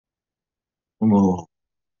뭐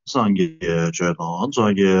상계 제도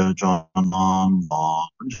저게 전남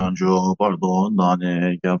전주 발도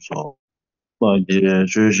나네 겹서 마게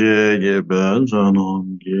주제에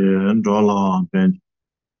변전은 견조라 변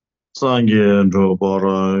상계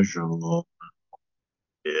조버라쇼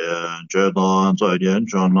예 제도 저게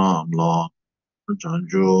전남라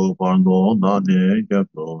전주 발도 나네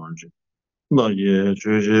겹서 마게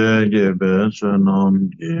주제에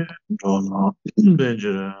변전은 견조라 변제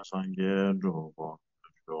상계 조버라쇼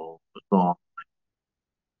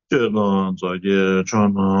这个在夜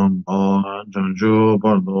川南把珍珠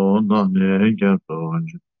把罗那年给多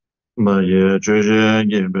着，半夜追着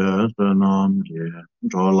一边是南边，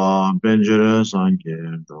着了边界上街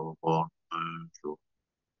着把住，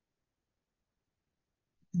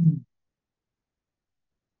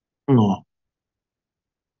哦，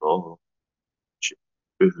哦，去，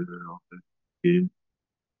一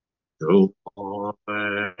就好呗，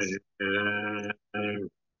嗯，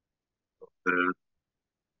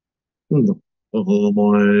我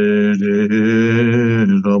们这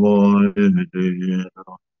我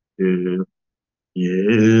这。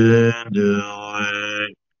Yeah,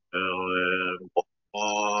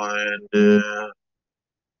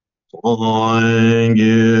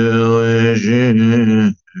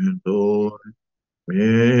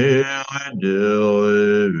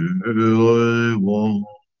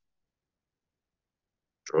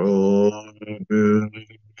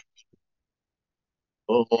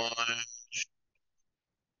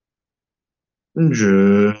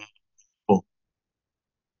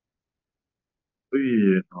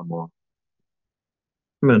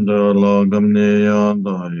 Mandala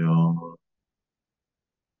Gamneyandaya.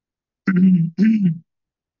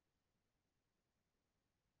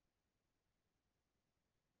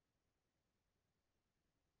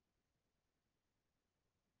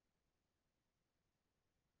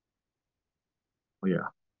 Oh, yeah.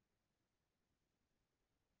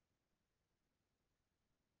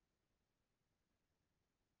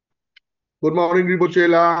 Good morning,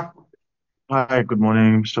 Rinpoche. Hi, good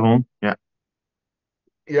morning, Mr. Hong. Yeah.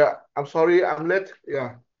 Yeah, I'm sorry I'm late.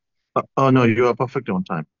 Yeah. Oh, no, you are perfect on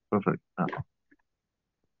time. Perfect. Uh,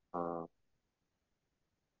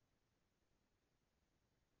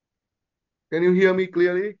 Can you hear me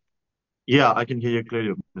clearly? yeah, I can hear you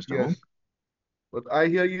clearly, Mr. Hong. Yes. But I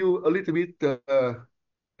hear you a little bit.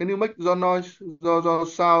 Can you make the noise, the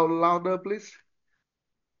sound louder, please?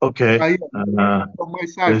 Okay. I hear Uh, from my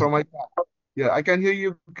side, this, from my side. Yeah, I can hear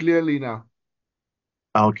you clearly now.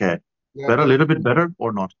 okay. Yeah, Better, a little bit better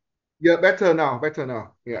or not? yeah, better now, better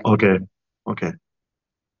now. Yeah. Okay. Okay.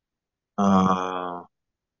 Uh,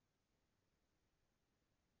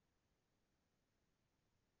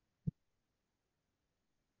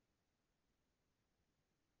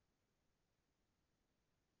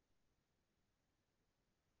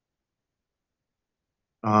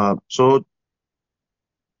 so,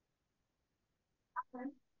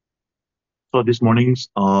 so this morning's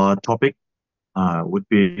topic would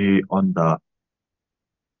be on the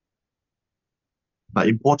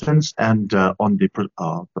importance and on the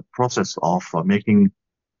process of making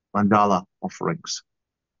mandala offerings.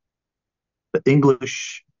 The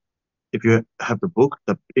English, if you have the book,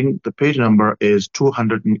 the page number is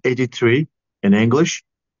 283 in English.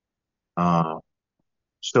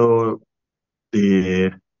 So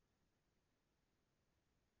the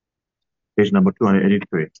page number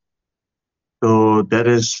 283. So that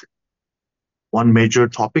is one major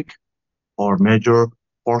topic or major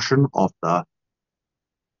portion of the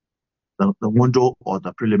mundo or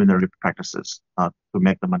the preliminary practices to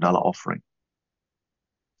make the mandala offering.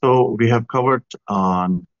 So we have covered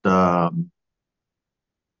on the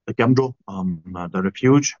Gyamdo, the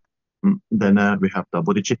refuge. Then we have the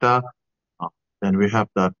bodhicitta. Then we have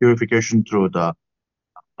the purification through the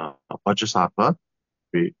Vajrasattva.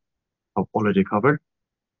 We have already covered.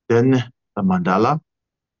 Then the mandala,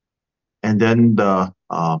 and then the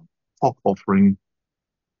pork offering,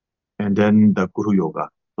 and then the Guru Yoga.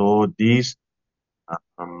 So these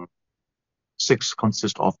um, six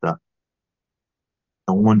consist of the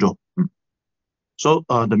Wonjo. So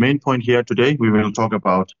the main point here today, we will talk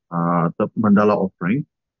about the mandala offering.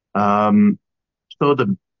 So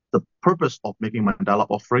the purpose of making mandala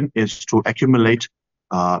offering is to accumulate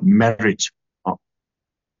merit. Uh,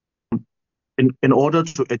 in order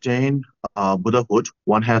to attain Buddhahood,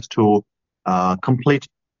 one has to complete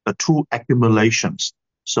the two accumulations.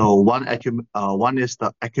 So one is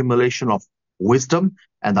the accumulation of wisdom,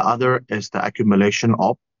 and the other is the accumulation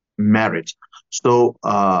of merit. So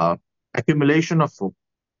accumulation of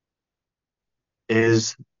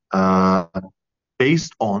is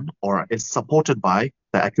based on or is supported by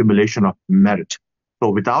the accumulation of merit. So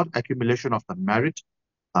without accumulation of the merit,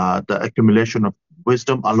 the accumulation of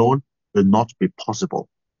wisdom alone will not be possible.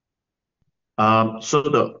 So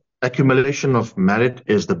the accumulation of merit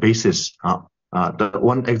is the basis. The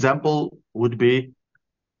one example would be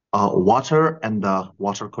water and the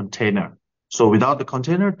water container. So without the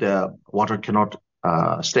container, the water cannot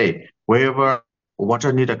stay. Wherever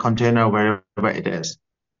water need a container, wherever it is,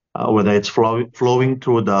 whether it's flowing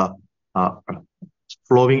through the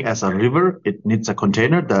flowing as a river, it needs a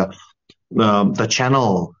container. The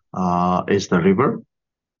channel is the river,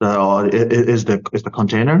 is the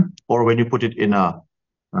container. Or when you put it in a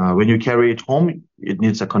when you carry it home, it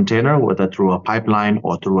needs a container, whether through a pipeline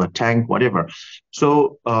or through a tank, whatever.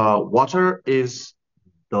 So water is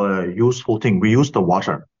the useful thing. We use the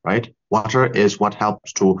water, right? Water is what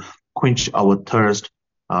helps to quench our thirst,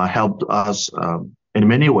 help us in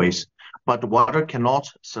many ways. But water cannot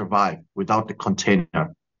survive without the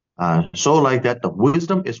container. So like that, the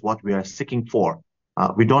wisdom is what we are seeking for.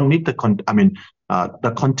 We don't need the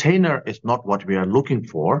the container is not what we are looking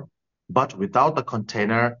for, but without the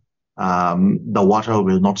container, the water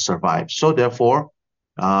will not survive. So therefore,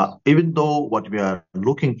 even though what we are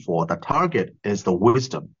looking for, the target is the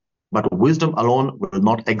wisdom, but wisdom alone will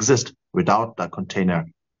not exist without the container,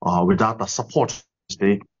 without the support,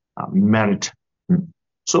 the merit.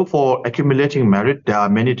 So for accumulating merit, there are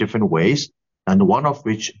many different ways, and one of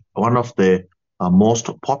the most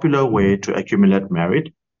popular way to accumulate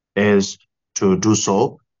merit is to do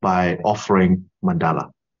so by offering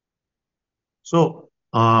mandala. So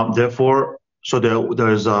therefore,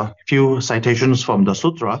 there is a few citations from the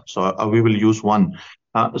sutra. So we will use one.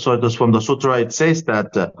 So it is from the sutra. It says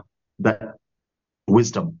that that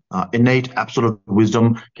wisdom, innate absolute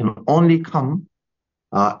wisdom, can only come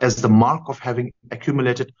as the mark of having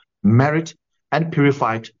accumulated merit and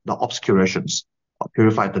purified the obscurations, or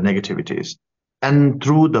purified the negativities. And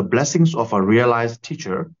through the blessings of a realized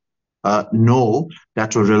teacher, know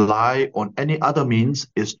that to rely on any other means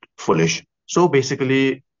is foolish. So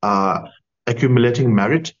basically, accumulating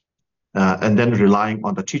merit and then relying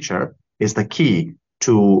on the teacher is the key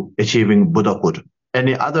to achieving Buddhahood.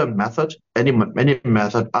 Any other method, any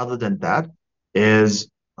method other than that is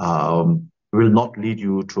will not lead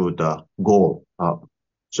you to the goal.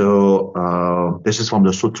 So this is from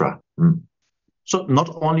the sutra. So not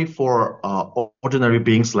only for ordinary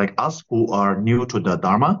beings like us who are new to the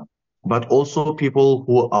Dharma, but also people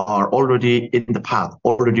who are already in the path,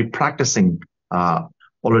 already practicing,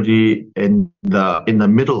 already in the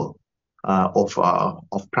middle of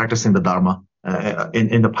practicing the Dharma,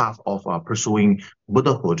 in the path of pursuing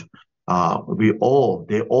Buddhahood. They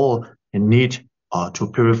all need to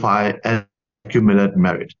purify and accumulate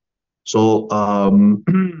merit. So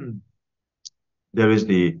there is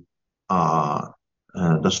the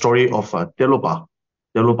story of Telopa.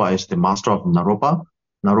 Telopa is the master of Naropa.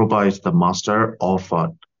 Naropa is the master of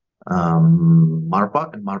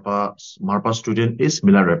Marpa, and Marpa's student is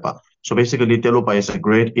Milarepa. So basically, Telopa is a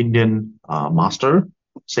great Indian master,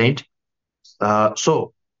 saint.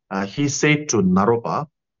 So he said to Naropa,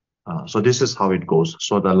 so this is how it goes.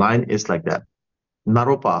 So the line is like that.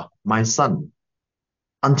 Naropa, my son,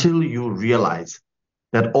 until you realize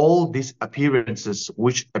that all these appearances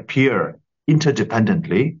which appear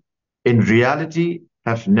interdependently, in reality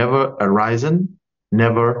have never arisen,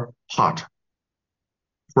 never part.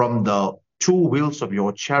 From the two wheels of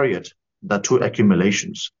your chariot, the two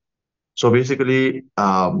accumulations. So basically,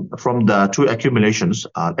 from the two accumulations,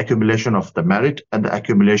 accumulation of the merit and the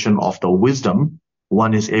accumulation of the wisdom,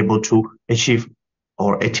 one is able to achieve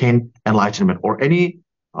or attain enlightenment, or any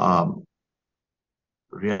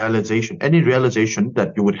realization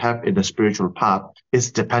that you would have in the spiritual path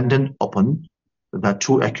is dependent upon the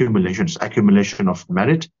two accumulations, accumulation of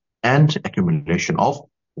merit and accumulation of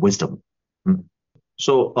wisdom.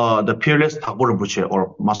 So the peerless Tongkhor Rinpoche,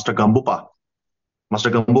 or Master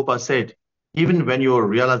Gambupa said, even when your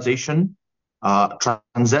realization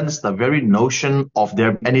transcends the very notion of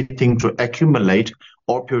there anything to accumulate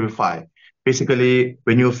or purify. Basically,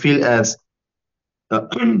 when you feel as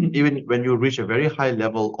even when you reach a very high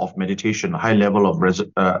level of meditation, a high level of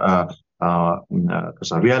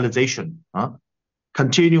realization,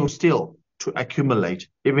 continue still to accumulate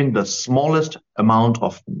even the smallest amount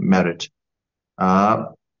of merit.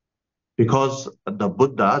 Because the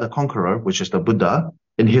Buddha, the conqueror, which is the Buddha,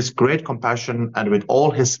 in his great compassion and with all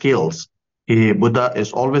his skills, Buddha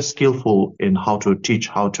is always skillful in how to teach,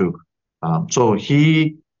 how to. So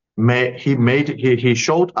he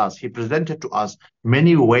showed us, he presented to us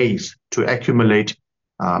many ways to accumulate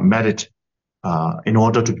merit in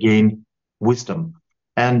order to gain wisdom.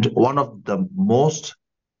 And one of the most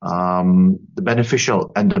the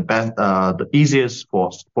beneficial and the best, the easiest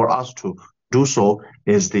for us to do so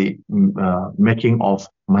is the making of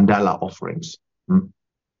mandala offerings.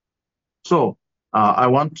 So I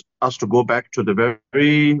want us to go back to the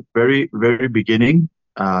very beginning.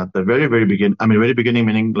 The very beginning. I mean, very beginning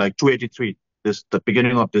meaning like 283. The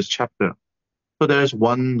beginning of this chapter. So there's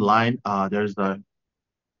one line. There's a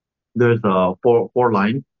four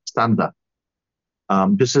line stanza.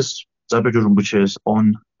 This is Bajung Rinpoche's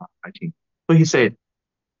own writing. So he said,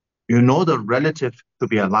 "You know the relative to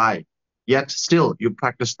be a lie, yet still you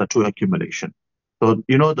practice the two accumulation." So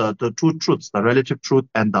you know the two truths, the relative truth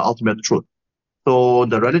and the ultimate truth. So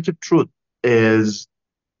the relative truth is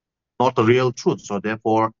not the real truth. So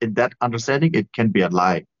therefore, in that understanding, it can be a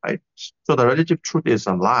lie, right? So the relative truth is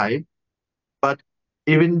a lie, but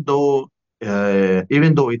even though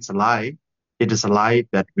it's a lie, it is a lie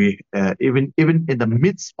that we even in the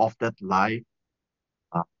midst of that lie,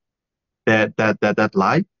 that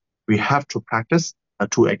lie, we have to practice a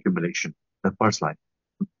two accumulation. The first lie.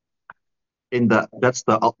 That's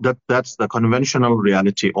the conventional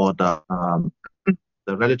reality or the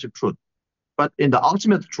relative truth. But in the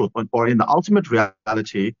ultimate truth or in the ultimate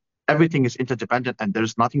reality, everything is interdependent and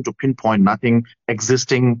there's nothing to pinpoint, nothing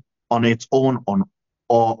existing on its own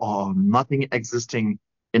or nothing existing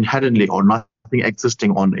inherently or nothing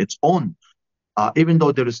existing on its own. Even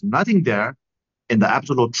though there is nothing there in the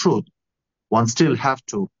absolute truth, one still have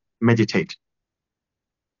to meditate.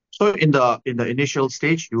 So in the initial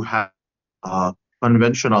stage, you have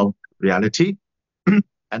conventional reality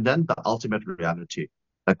and then the ultimate reality.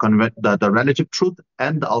 The relative truth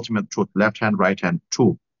and the ultimate truth, left hand, right hand,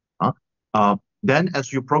 two. Then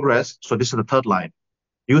as you progress, so this is the third line,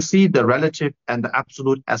 you see the relative and the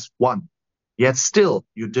absolute as one, yet still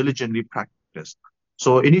you diligently practice.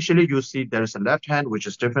 So initially you see there is a left hand, which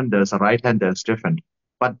is different, there's a right hand that's different.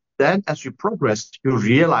 But then as you progress, you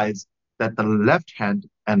realize that the left hand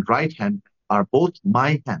and right hand are both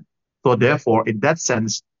my hand. So therefore, in that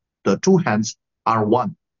sense, the two hands are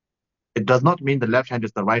one. It does not mean the left hand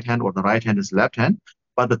is the right hand or the right hand is the left hand,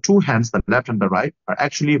 but the two hands, the left and the right, are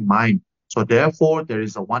actually mine. So therefore, there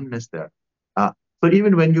is a oneness there. So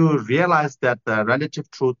even when you realize that the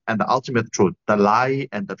relative truth and the ultimate truth, the lie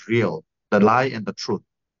and the real, the lie and the truth,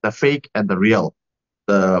 the fake and the real,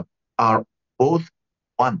 are both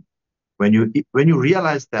one. When you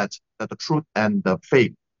realize that the truth and the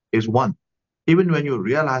fake is one, even when you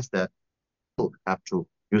realize that,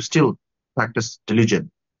 you still practice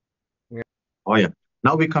diligent. Oh yeah.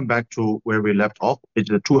 Now we come back to where we left off.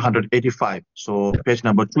 It's the 285. So page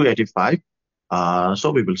number 285.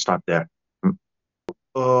 So we will start there.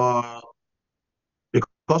 Because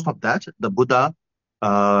of that, the Buddha,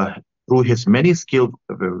 through his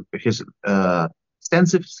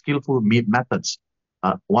extensive skillful methods,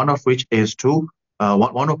 one of which is to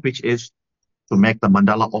make the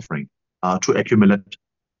mandala offering, to accumulate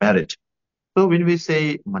merit. So when we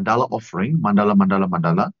say mandala offering, mandala,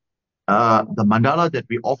 the mandala that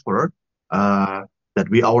we offer, that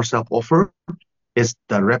we ourselves offer, is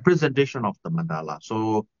the representation of the mandala.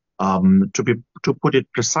 So to put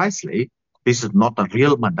it precisely, this is not a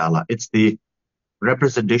real mandala. It's the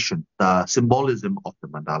representation, the symbolism of the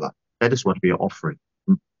mandala. That is what we are offering.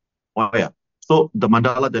 Oh yeah. So the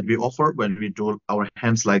mandala that we offer when we do our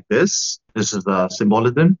hands like this is the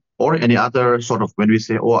symbolism, or any other sort of, when we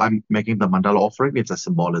say, oh, I'm making the mandala offering, it's a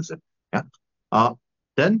symbolism. Yeah.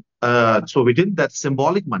 Then, so within that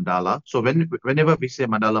symbolic mandala, so whenever we say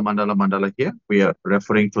mandala here, we are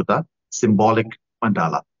referring to the symbolic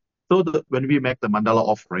mandala. So when we make the mandala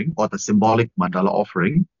offering or the symbolic mandala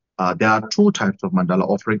offering, there are two types of mandala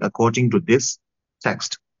offering according to this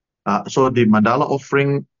text. So the mandala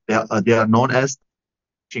offering, they are known as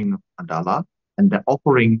mandala and the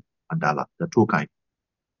offering mandala, the two kinds.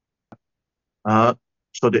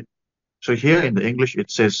 So here in the English,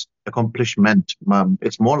 it says accomplishment.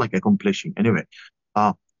 It's more like accomplishing anyway.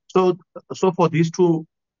 So for these two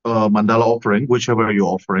mandala offering, whichever you're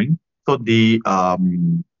offering, so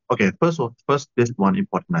okay, first this one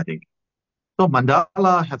important, I think. So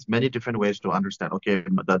mandala has many different ways to understand. Okay,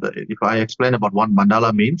 if I explain about what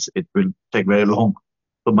mandala means, it will take very long.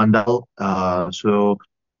 So mandala, so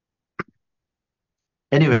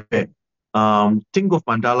anyway, think of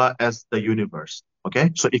mandala as the universe.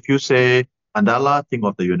 Okay, so if you say mandala, think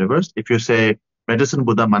of the universe. If you say medicine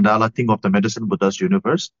Buddha mandala, think of the medicine Buddha's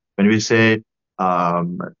universe. When we say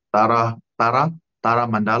Tara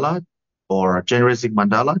mandala or Generasic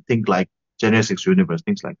mandala, think like Generasic's universe,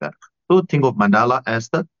 things like that. So think of mandala as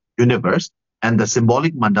the universe and the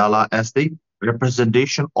symbolic mandala as the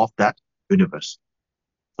representation of that universe.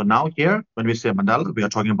 So now here, when we say mandala, we are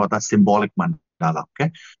talking about the symbolic mandala.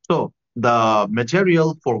 Okay. So the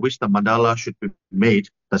material for which the mandala should be made,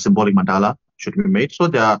 the symbolic mandala should be made. So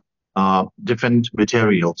there are different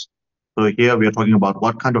materials. So here we are talking about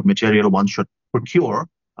what kind of material one should procure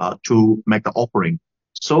to make the offering.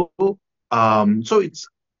 So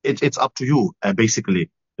it's up to you basically.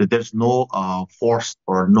 There's no force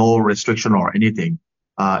or no restriction or anything.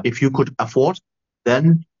 If you could afford,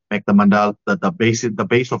 then make the mandala, the base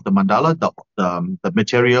of the mandala, the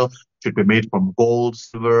material should be made from gold,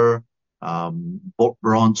 silver,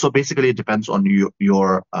 bronze. So basically, it depends on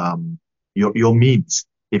your means.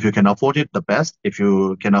 If you can afford it, the best. If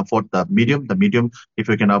you can afford the medium, the medium. If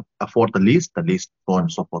you can afford the least, so on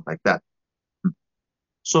and so forth, like that.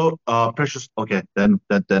 So precious. Okay, then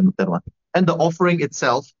one. And the offering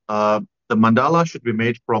itself, the mandala should be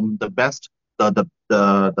made from the best, what's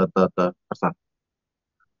that?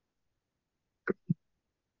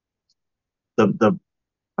 The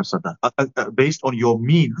based on your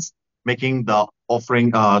means, making the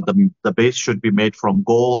offering, the base should be made from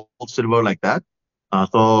gold, silver, like that.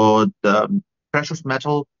 So the precious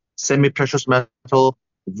metal, semi-precious metal,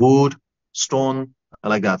 wood, stone,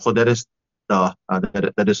 like that. So that is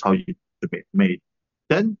that is how you should be made.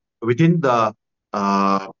 Then within the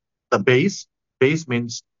base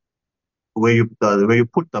means where you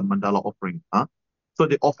put the mandala offering. So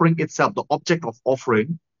the offering itself, the object of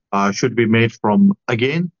offering, should be made from,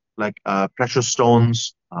 again, like precious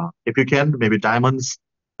stones. If you can, maybe diamonds.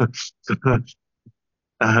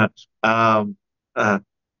 uh, um, uh,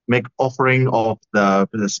 Make offering of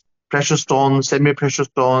this precious stone, semi-precious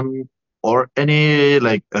stone, or any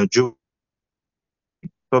like jewel.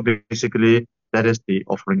 So basically, that is the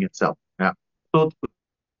offering itself. Yeah. So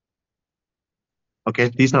okay,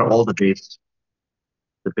 these are all the base.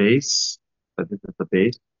 The base. This is the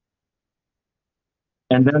base.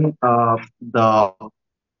 And then the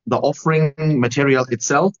offering material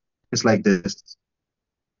itself is like this.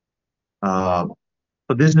 So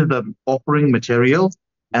this is the offering material,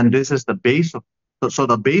 and this is the base of so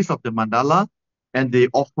the base of the mandala and the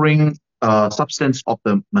offering substance of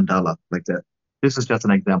the mandala, like that. This is just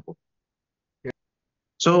an example. Yeah.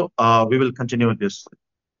 So we will continue with this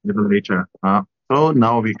a little later. So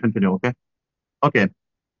now we continue. Okay. Okay.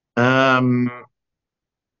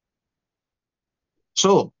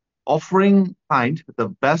 So offering kind, the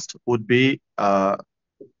best would be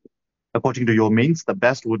according to your means, the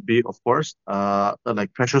best would be, of course,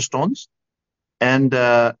 like precious stones. And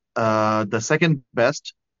the second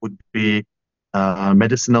best would be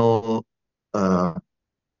medicinal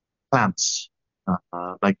plants,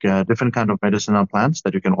 like different kind of medicinal plants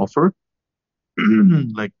that you can offer,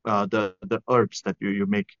 like the herbs that you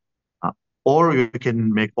make. Or you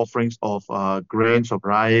can make offerings of grains of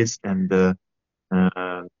rice and uh,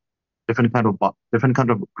 different kind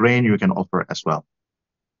of grain you can offer as well.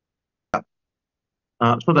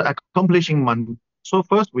 So the accomplishing So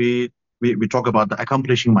first we talk about the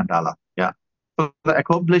accomplishing mandala. Yeah. So the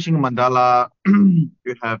accomplishing mandala,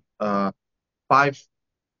 you have five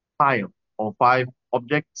tiles or five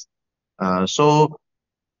objects. So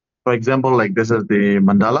for example, like this is the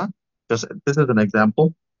mandala. Just this is an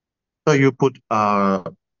example. So you put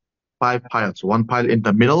five piles. One pile in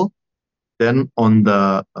the middle, then on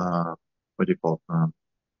the what do you call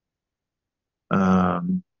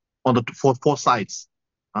on the four sides,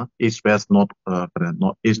 east, west, north,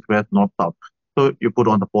 north, east, west, north, south. So you put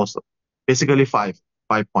on the four, basically five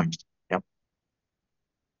points. Yeah.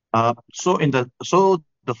 So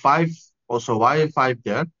the five, also why five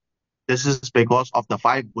there? This is because of the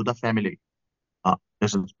five Buddha family.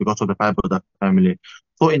 This is because of the five Buddha family.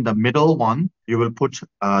 So in the middle one, you will put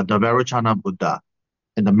the Vairochana Buddha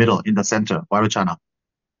in the middle, in the center, Vairochana.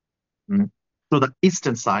 To the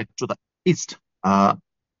eastern side, to the east.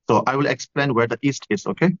 So I will explain where the east is,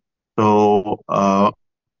 okay? So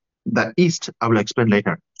the east, I will explain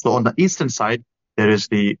later. So on the eastern side, there is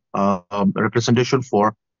the representation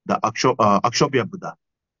for the Akshobhya Buddha.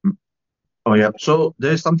 Oh yeah. So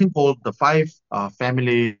there is something called the five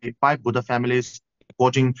Buddha families.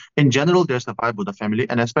 According in general, there's the five Buddha family,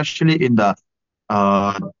 and especially in the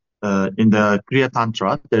Kriya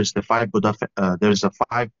Tantra, there's the five Buddha. There's a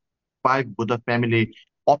five Buddha family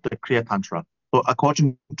of the Kriya Tantra. So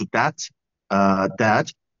according to that,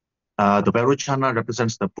 the Vairochana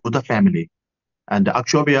represents the Buddha family, and the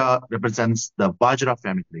Akshobhya represents the Vajra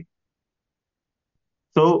family.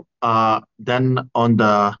 So then on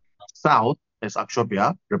the south is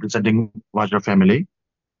Akshobhya, representing Vajra family.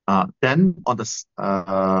 Then on the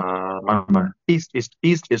east is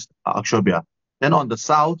Akshobhya. Then on the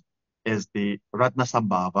south is the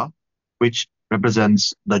Ratnasambhava, which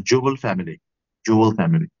represents the Jewel family. Jewel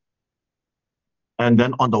family. And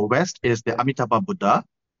then on the west is the Amitabha Buddha,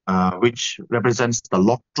 which represents the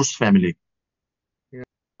Lotus family.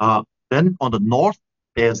 Then on the north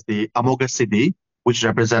is the Amoghasiddhi, which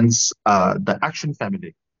represents the Action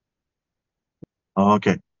family.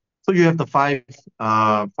 Okay, so you have the five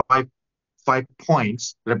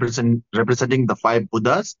points representing the five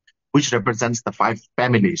Buddhas, which represents the five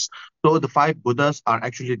families. So the five Buddhas are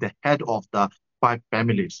actually the head of the five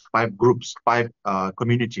families, five groups, five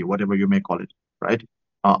community, whatever you may call it, right?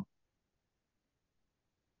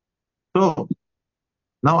 So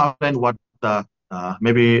now I'll explain what the now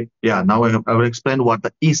I will explain what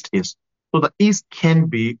the East is. So the East can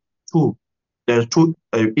be two. There's two.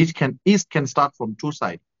 East can start from two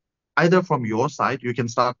sides. Either from your side, you can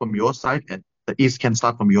start from your side, and the East can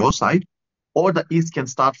start from your side, or the East can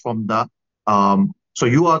start from the. So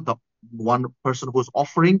you are the one person who's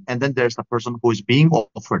offering, and then there's the person who is being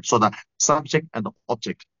offered. So the subject and the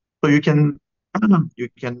object. So you can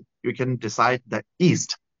you can decide the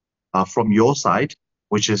East from your side,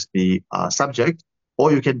 which is the subject,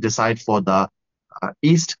 or you can decide for the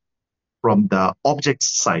East from the object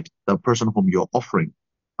side, the person whom you're offering.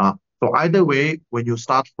 So either way, when you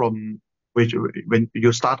start from when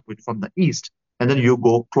you start with from the East, and then you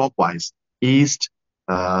go clockwise, East,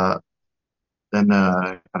 then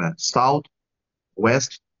South,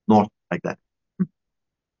 West, North, like that.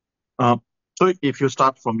 So if you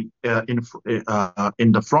start from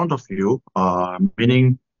in the front of you,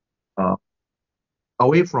 meaning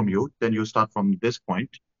away from you, then you start from this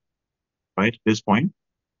point, right? This point.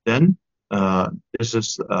 Then this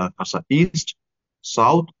is East,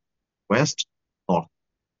 South, West, North.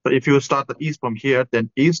 So if you start the East from here, then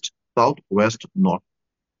East, South, West, North,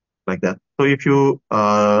 like that. So if you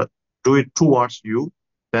do it towards you,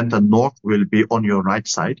 then the North will be on your right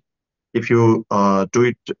side. If you do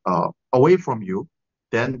it away from you,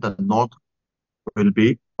 then the North will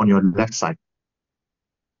be on your left side.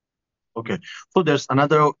 Okay, so there's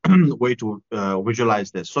another way to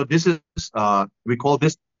visualize this. So this is we call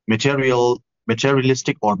this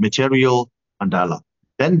materialistic or material mandala.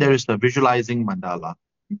 Then there is the visualizing mandala,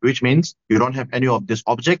 which means you don't have any of this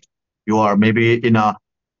object. You are maybe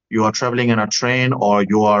you are traveling in a train, or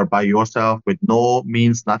you are by yourself with no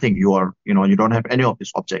means, nothing. You are, you don't have any of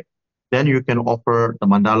this object. Then you can offer the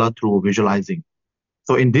mandala through visualizing.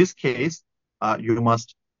 So in this case, you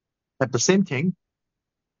must have the same thing.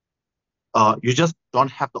 You just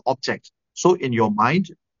don't have the object. So in your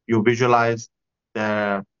mind, you visualize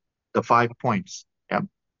the 5 points. Yeah.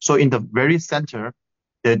 So in the very center,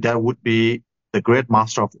 there would be the great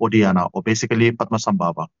master of Odhyana, or basically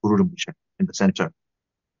Padmasambhava, Guru Rinpoche, in the center.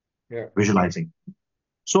 Yeah. Visualizing.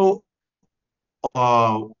 So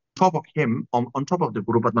on top of him, on top of the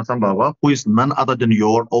Guru Padmasambhava, who is none other than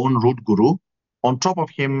your own root guru, on top of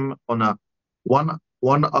him, on a one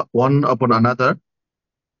upon another,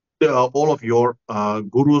 all of your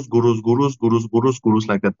gurus,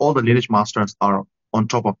 like that. All the lineage masters are on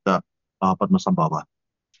top of the Padmasambhava.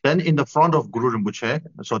 Then in the front of Guru Rinpoche,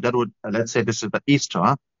 so that would, let's say this is the east,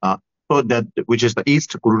 so that, which is the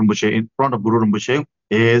east, Guru Rinpoche, in front of Guru Rinpoche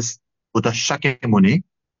is Buddha Shakyamuni.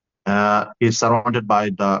 Is surrounded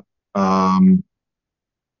by the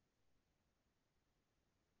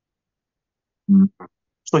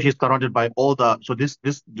so he's surrounded by all the, so this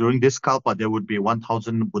during this kalpa there would be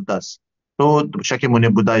 1,000 Buddhas. So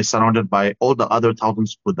Shakyamuni Buddha is surrounded by all the other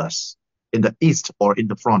thousands Buddhas in the east or in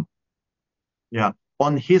the front. Yeah,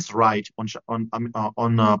 on his right, on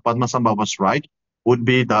Padmasambhava's right, would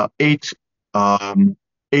be the eight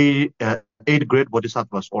great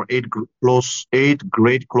bodhisattvas, or eight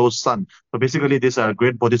great close sun. So basically, these are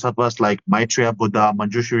great bodhisattvas like Maitreya Buddha,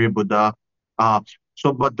 Manjushri Buddha.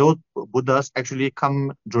 But those Buddhas actually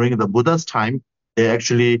come during the Buddha's time. They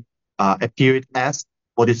actually appeared as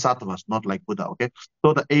bodhisattvas, not like Buddha. Okay,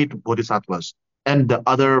 so the 8 bodhisattvas and the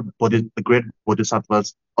other the great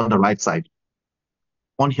bodhisattvas on the right side.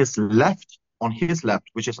 On his left,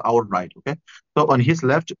 which is our right. Okay, so on his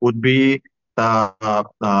left would be the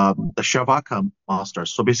Shavaka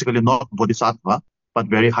masters. So basically, not bodhisattva, but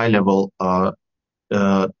very high level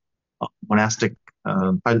monastic,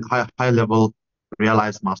 high level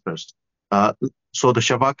realized masters. So the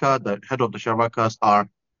Shavaka, the head of the Shavakas are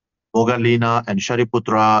Mogalina and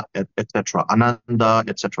Shariputra, etc., Ananda,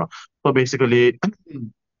 etc. So basically,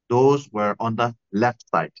 those were on the left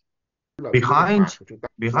side. Behind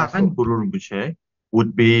Guru Rinpoche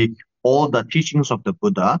would be all the teachings of the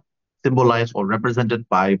Buddha, symbolized or represented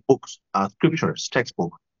by books, scriptures,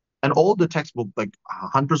 textbook, and all the textbook, like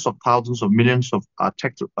hundreds of thousands of millions of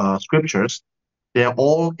text scriptures, they are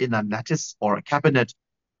all in a lattice or a cabinet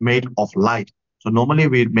made of light. So normally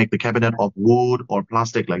we make the cabinet of wood or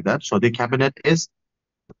plastic like that. So the cabinet is,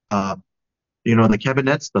 the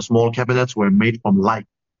cabinets, the small cabinets were made from light.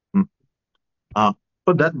 Mm. Uh,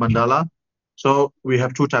 so that mandala, so we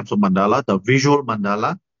have two types of mandala, the visual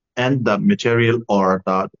mandala and the material, or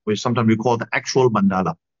sometimes we call the actual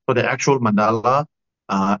mandala. So the actual mandala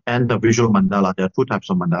and the visual mandala, there are two types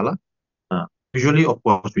of mandala. Uh, Usually, of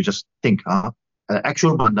course, we just think,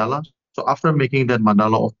 actual mandala. So after making that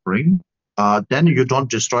mandala offering, then you don't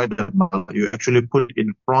destroy the mandala. You actually put it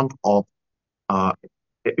in front of, uh,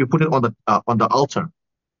 you put it on the altar.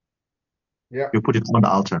 Yeah. You put it on the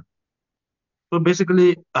altar. So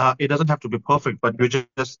basically, it doesn't have to be perfect, but you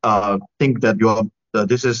just think that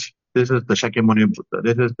this is the Shakyamuni,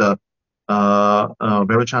 this is the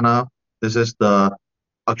Vairochana, this is the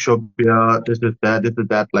Akshobhya, this is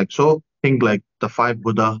that. Like, so think like the five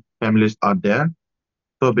Buddha families are there.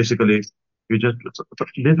 So basically, you just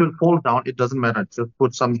this will fall down. It doesn't matter. Just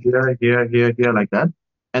put some here, here, here, here, like that,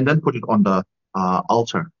 and then put it on the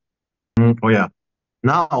altar. Oh yeah.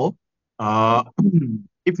 Now, uh,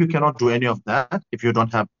 if you cannot do any of that, if you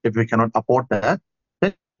cannot afford that,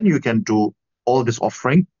 then you can do all this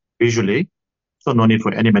offering visually. So no need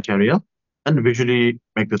for any material, and visually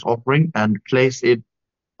make this offering and place it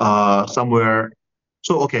somewhere.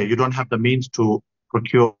 So okay, you don't have the means to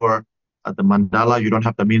procure the mandala. You don't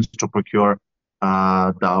have the means to procure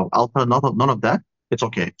the altar. None of that. It's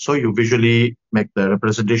okay. So you visually make the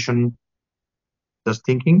representation, just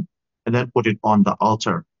thinking, and then put it on the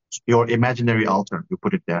altar, your imaginary altar. You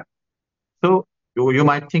put it there. So you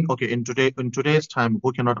might think, okay, in today's time,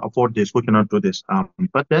 who cannot afford this? Who cannot do this?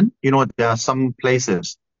 But then there are some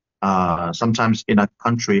places, sometimes in a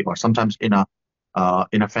country or sometimes in a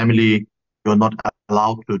family, you're not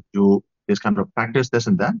allowed to do this kind of practice, this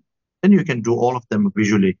and that. Then you can do all of them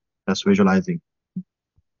visually. That's visualizing.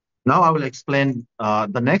 Now I will explain.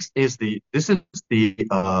 The next is this is the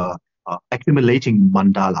accumulating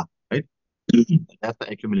mandala, right? That's the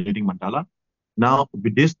accumulating mandala. Now,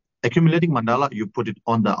 with this accumulating mandala, you put it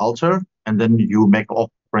on the altar and then you make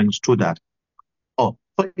offerings to that. Oh,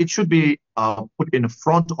 so it should be put in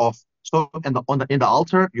front of. So in the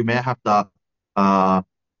altar, you may have the uh,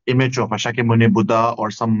 image of a Shakyamuni Buddha or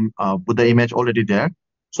some Buddha image already there.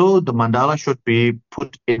 So the mandala should be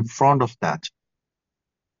put in front of that,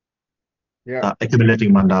 Yeah. the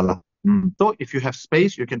accumulating mandala. So if you have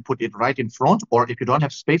space, you can put it right in front, or if you don't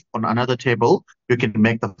have space on another table, you can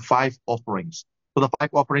make the five offerings. So the five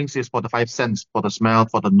offerings is for the five sense, for the smell,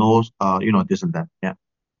 for the nose, this and that. Yeah,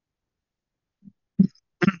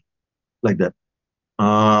 like that.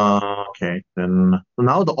 Okay. Then so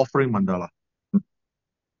now the offering mandala.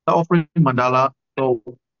 The offering mandala. So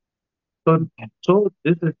so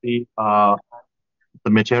this is the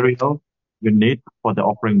material you need for the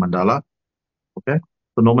offering mandala. Okay.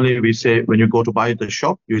 So normally we say when you go to buy the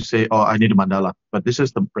shop, you say, "Oh, I need a mandala," but this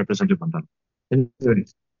is the representative mandala. Anyway,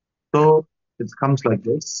 so it comes like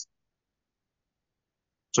this.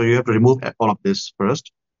 So you have to remove all of this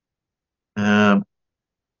first. Um,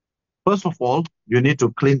 First of all, you need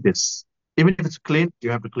to clean this. Even if it's clean, you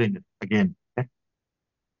have to clean it again. Okay?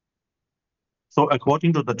 So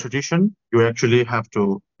according to the tradition, you actually have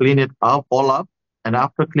to clean it up, all up. And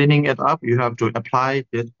after cleaning it up, you have to apply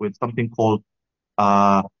this with something called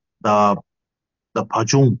uh, the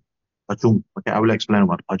Bajung. Bajung. Okay, I will explain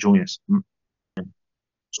what Bajung is.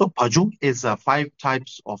 So Bajung is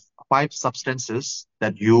five substances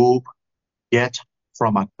that you get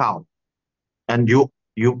from a cow. And you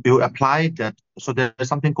apply that. So there's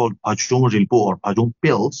something called Bajung Rilpu or Bajung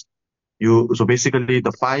pills. So basically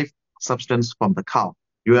the five substance from the cow.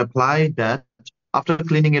 You apply that after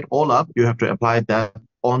cleaning it all up, you have to apply that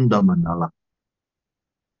on the mandala.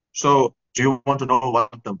 So do you want to know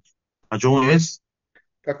what the Bajung is?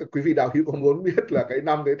 Các quý vị đạo hữu có muốn biết là cái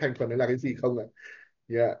năm cái thành phần đấy là cái gì không ạ?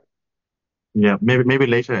 Yeah. Yeah, maybe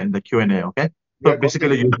later in the Q&A, okay? So Yeah, có thể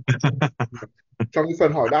basically you trong cái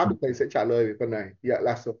phần hỏi đáp thì thầy sẽ trả lời về phần này. Yeah,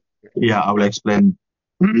 last one. yeah, I will explain.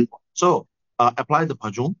 So apply the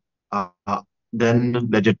Bajung, then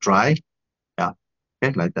let it dry. Yeah,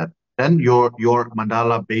 okay, like that. Then your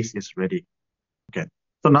mandala base is ready. Okay.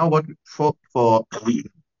 So now what for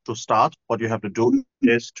to start, what you have to do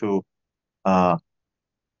is uh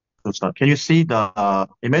to start. Can you see the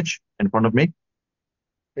image in front of me?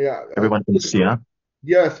 Yeah, Everyone can see, huh?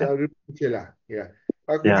 yes, Yeah. Rinpoche là. Yeah.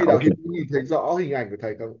 Các quý Yeah, vị đạo okay. hữu nhìn thấy rõ hình ảnh của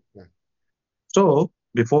thầy không? Yeah. So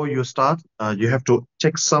before you start, you have to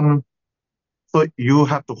take some. So you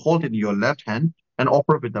have to hold it in your left hand and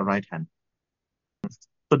offer with the right hand.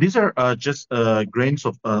 So these are just grains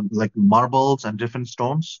of like marbles and different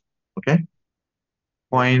stones. Okay,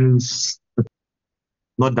 coins,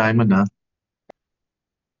 not diamond.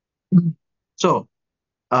 So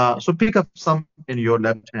so pick up some in your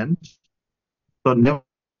left hand. So never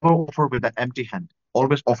offer with an empty hand.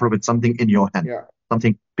 Always offer with something in your hand. Yeah.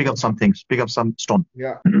 Something. Pick up some things. Pick up some stone.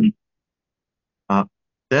 Yeah.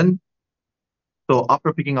 Then, so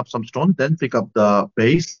after picking up some stone, then pick up the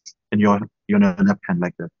base in your left hand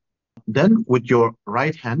like that. Then with your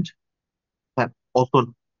right hand,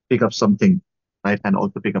 also pick up something. Right hand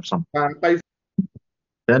also pick up some. Bàn tay.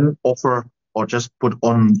 Then offer or just put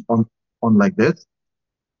on like this.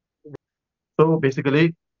 So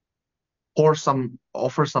basically,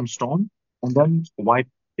 offer some stone, and then wipe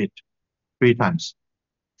it 3 times.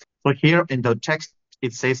 So here in the text,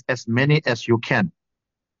 it says as many as you can.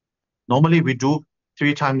 Normally we do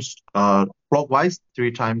 3 times clockwise,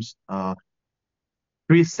 3 times,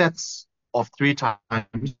 3 sets of 3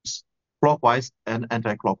 times clockwise and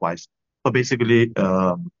anti-clockwise. So basically,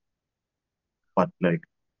 what, like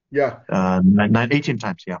Yeah. 18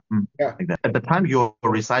 times, yeah, Yeah. like that. At the time you're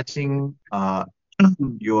reciting, at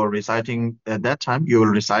that time you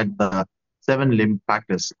will recite the 7 limb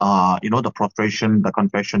practice. The prostration, the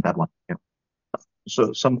confession, that one. Yeah.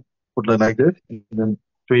 So some put it like this, and then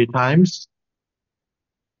 3 times,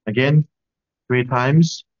 again 3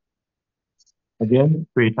 times, again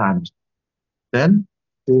 3 times, then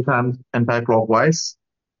 3 times anti-clockwise,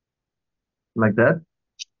 like that,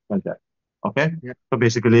 like that. Okay. Yeah. So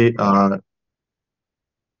basically,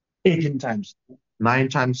 18 times, 9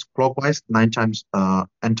 times clockwise, 9 times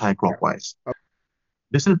anti-clockwise. Yeah.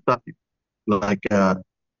 This is like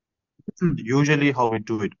this is usually how we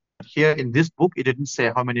do it. Here in this book, it didn't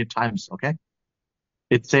say how many times. Okay,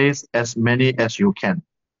 it says as many as you can.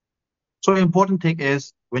 So important thing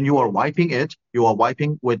is when you are wiping it, you are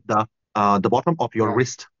wiping with the bottom of your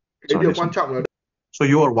wrist. Cái So điều this quan one. trọng là So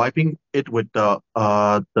you are wiping it with the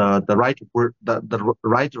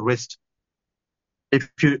right wrist. If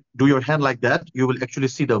you do your hand like that, you will actually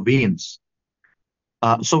see the veins.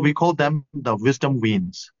 So we call them the wisdom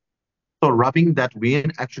veins. So rubbing that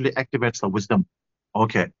vein actually activates the wisdom.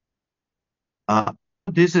 Okay.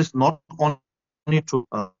 This is not only to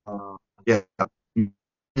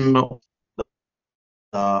know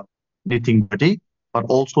the knitting body, but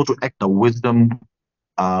also to act the wisdom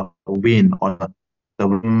vein or the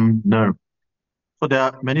wisdom nerve. So there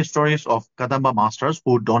are many stories of Kadamba masters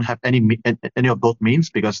who don't have any of those means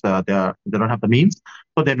because they don't have the means.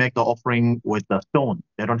 So they make the offering with the stone.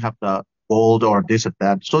 They don't have the gold or this or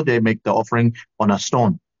that. So they make the offering on a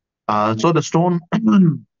stone. So the stone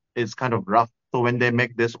is kind of rough. So when they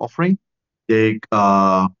make this offering, they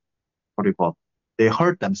what do you call? They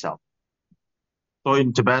hurt themselves. So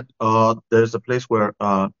in Tibet, there's a place where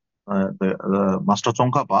the Master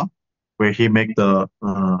Tsongkhapa, where he make the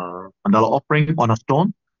mandala offering on a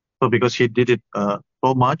stone. So because he did it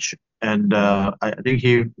so much, and I think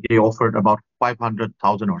he offered about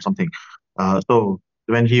 500,000 or something. So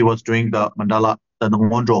when he was doing the mandala, the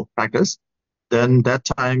Ngonjo practice, then that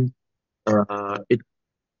time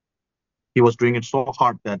he was doing it so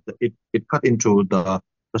hard that it cut into the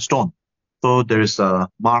stone. So there is a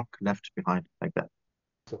mark left behind like that.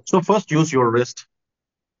 So first use your wrist.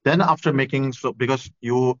 Then after making, so because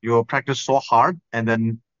you practice so hard and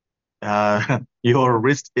then your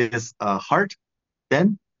wrist is hard,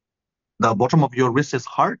 then the bottom of your wrist is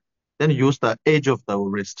hard, then use the edge of the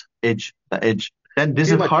wrist, the edge. Then this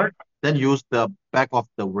khi is mà hard, then use the back of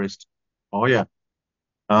the wrist. Oh yeah.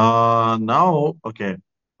 Now, okay.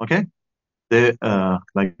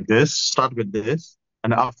 Like this, start with this,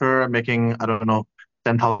 and after making, I don't know,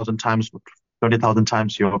 10,000 times, 20,000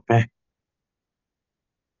 times, you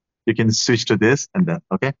can switch to this and then,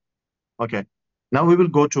 okay. Now we will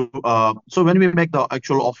go to, so when we make the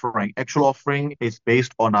actual offering is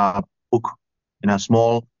based on a book in a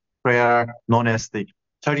small prayer known as the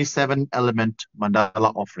 37 element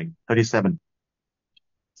mandala offering, 37.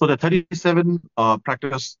 So the 37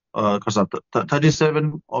 practice, because of the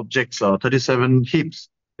 37 objects, 37 heaps,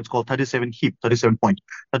 it's called 37 heap, 37 points,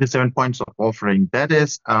 37 points of offering. That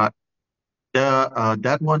is,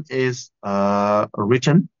 that one is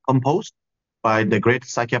written, composed by the great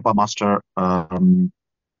Sakyapa master, Rogun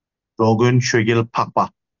Shugil Pakpa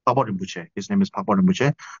Rinpoche. His name is Pakpa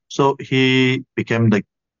Rinpoche. So he became the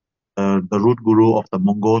root guru of the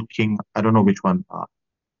Mongol king. I don't know which one,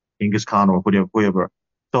 Genghis Khan or whoever.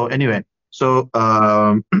 So anyway, so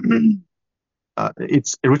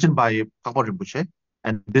it's written by Pakpa Rinpoche,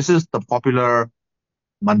 and this is the popular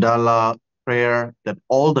mandala prayer that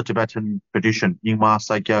all the Tibetan tradition, Nyingma,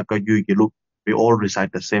 Sakya, Kagyu, Gelug, we all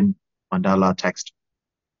recite the same mandala text.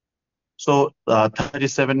 So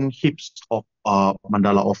 37 heaps of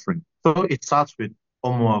mandala offering. So it starts with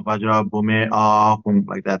Om Vajra Bhume Ahum,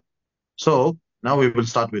 like that. So now we will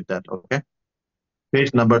start with that, okay?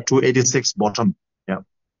 Page number 286, bottom. Yeah.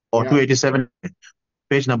 Or 287.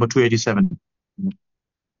 Page number 287.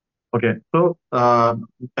 Okay. So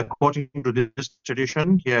according to this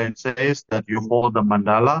tradition, here it says that you hold the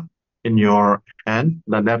mandala in your hand,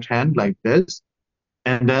 the left hand, like this,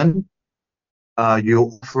 and then you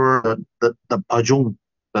offer the bajung,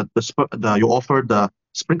 you offer the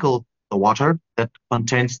sprinkle the water that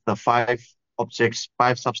contains the five objects,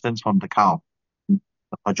 five substance from the cow, the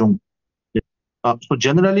bajung. So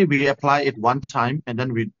generally we apply it one time and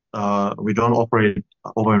then we don't offer it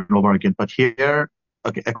over and over again. But here,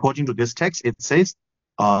 okay, according to this text, it says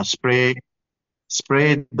spray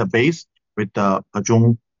the base with the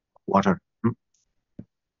bajung water.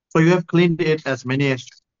 So you have cleaned it as many as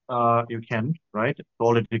you can, right?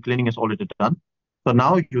 Already cleaning is already done. So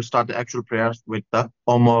now you start the actual prayers with the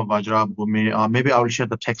Om Vajra Bhumi. Maybe I will share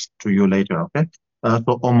the text to you later, okay?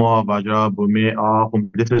 So Om Vajra Bhumi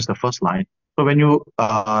Ahum. This is the first line. So when you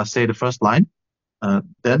say the first line,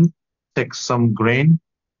 then take some grain.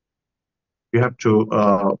 You have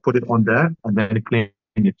to put it on there and then clean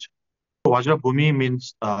it. So Vajra Bhumi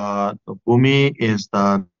means Bhumi is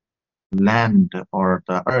the land or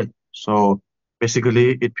the earth. So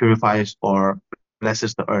basically it purifies or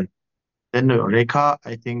blesses the earth. Then Rekha,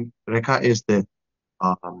 I think Rekha is the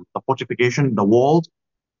fortification, the walls.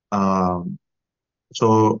 Um,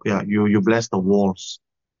 so yeah, you bless the walls.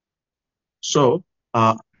 So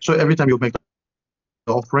so every time you make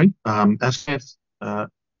the offering, as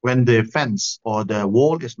when the fence or the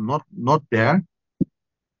wall is not there,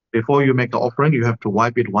 before you make the offering, you have to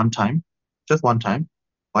wipe it one time, just one time,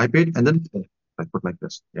 wipe it, and then I put like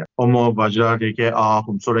this. Yeah. Omo Vajra Reke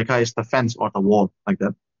Ahum. So Reka is the fence or the wall, like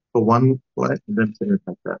that. So one way, and then say it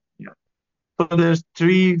like that. Yeah. So there's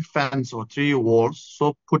three fence or three walls.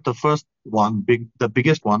 So put the first one, the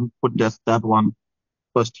biggest one, put that one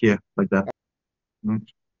first here, like that. Mm.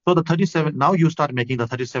 So the 37, now you start making the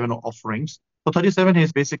 37 offerings. So 37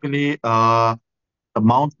 is basically the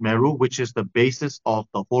Mount Meru, which is the basis of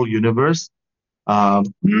the whole universe.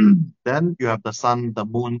 Then you have the sun, the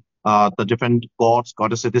moon, the different gods,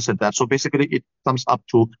 goddesses, this and that. So basically it comes up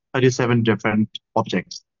to 37 different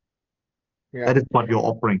objects. That is what you're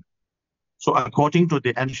offering. So according to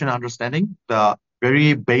the ancient understanding, the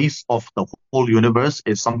very base of the whole universe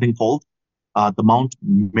is something called the Mount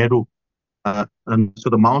Meru. And so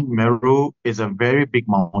the Mount Meru is a very big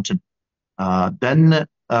mountain. Then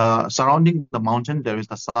surrounding the mountain, there is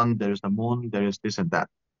the sun, there is the moon, there is this and that.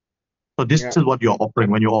 So this is what you're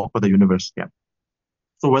offering when you offer the universe. Yeah.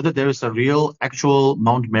 So whether there is a real, actual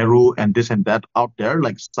Mount Meru and this and that out there,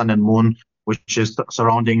 like sun and moon, which is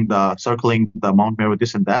surrounding circling the Mount Meru,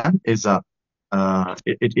 this and that, is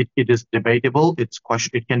it is debatable. It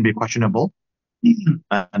can be questionable.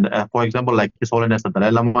 And for example, like His Holiness the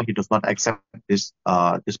Dalai Lama, he does not accept this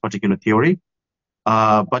particular theory.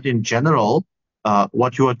 But in general,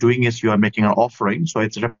 what you are doing is you are making an offering. So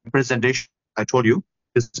it's a representation. I told you,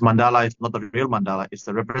 this mandala is not the real mandala. It's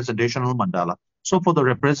the representational mandala. So for the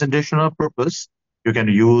representational purpose, you can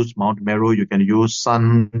use Mount Meru, you can use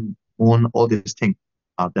sun, moon, all these things.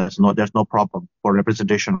 There's no problem for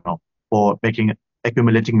representational. For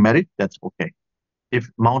accumulating merit, that's okay. If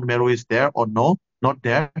Mount Meru is there or not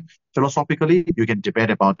there, philosophically, you can debate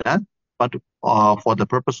about that. But for the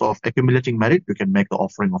purpose of accumulating merit, you can make the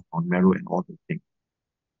offering of Mount Meru and all these things.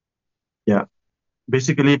 Yeah.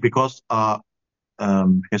 Basically, because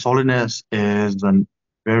His Holiness is a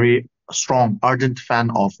very strong, ardent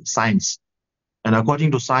fan of science. And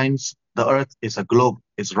according to science, the Earth is a globe,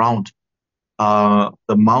 it's round. The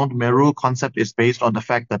Mount Meru concept is based on the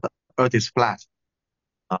fact that the Earth is flat.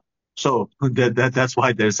 So that's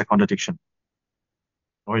why there's a contradiction.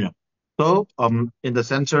 Oh yeah. So in the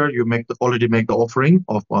center, you already make the offering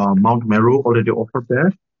of Mount Meru already offered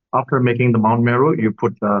there. After making the Mount Meru, you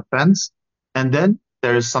put the fence, and then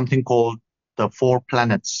there is something called the four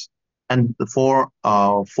planets, and the four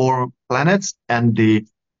planets and the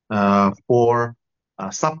four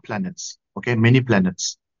sub-planets. Okay, mini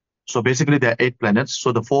planets. So basically, there are 8 planets.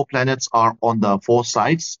 So the 4 planets are on the 4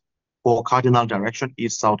 sides, 4 cardinal direction: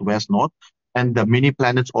 east, south, west, north, and the mini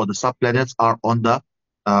planets or the sub-planets are on the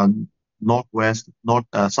northwest,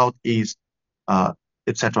 southeast,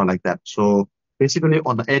 etc., like that. So basically,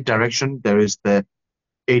 on the 8 direction, there is the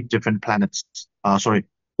 8 different planets.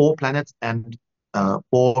 4 planets and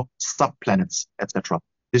 4 sub-planets, etc.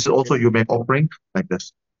 This is also you make offering like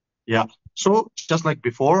this. Yeah. So just like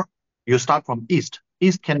before, you start from east.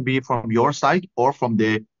 East can be from your side or from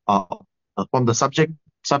the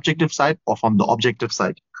subjective side or from the objective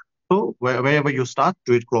side. So wherever you start,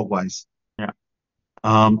 do it clockwise. Yeah.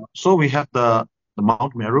 So we have the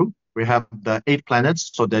Mount Meru. We have the 8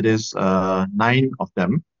 planets. So that is 9 of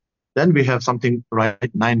them. Then we have something,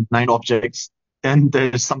 right? Nine objects. Then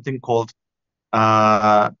there's something called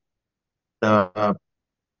uh, the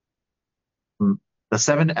mm, the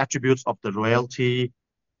 7 attributes of the royalty.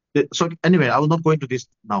 So anyway, I will not go into this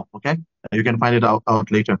now. Okay, you can find it out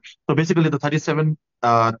later. So basically, the 37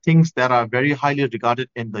 things that are very highly regarded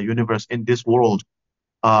in the universe, in this world.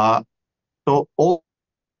 Uh, so all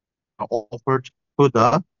are offered to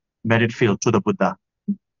the merit field, to the Buddha.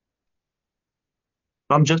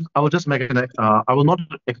 So I will just make an, I will not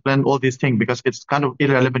explain all these things because it's kind of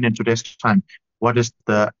irrelevant in today's time. What is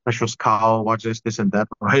the precious cow? What is this and that,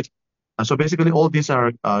 right? And so basically, all these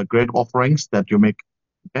are great offerings that you make.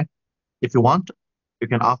 Okay, if you want, you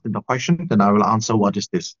can ask me the question, then I will answer what is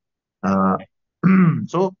this. Uh,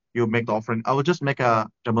 so you make the offering. I will just make a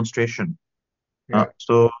demonstration. Yeah.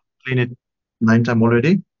 So clean it 9 times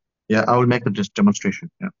already. Yeah, I will make the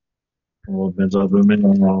demonstration. Yeah.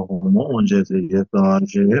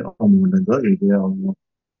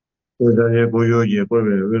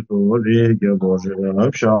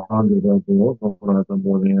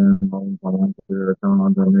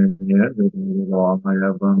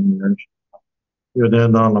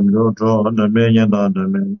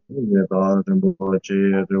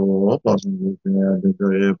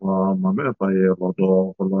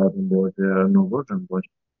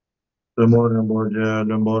 Lembo Rinpoche,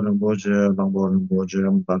 Lembo Rinpoche, Lambo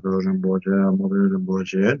Rinpoche, Tato Rinpoche, Mori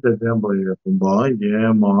Rinpoche, Tetempo Ye Kumba,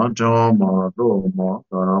 Ye Ma, Chang Ma, Do Ma,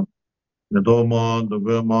 Taram, Nedo Ma,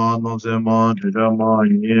 Dube Ma, Nonse Ma, Chicha Ma,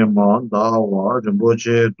 Ye Ma, Da Wa,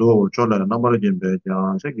 Rinpoche, Do, Chole, Namar Jimbe,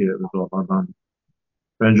 Jiang, Seki, Viso, Patan,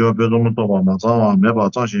 Benjo, Bezum, Toba, Ma, Zawa, Meba,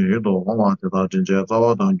 Zaxin, Yido, Homa, Teta, Jinje,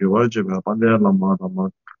 Zawa, Tang, Gyuwa, Jibe, Pande, Lama,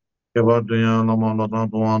 Tama, Keba, Duyan, Lama, Latan,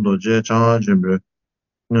 Tuan, Doje, Chang, Jimbe,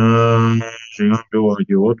 新安给我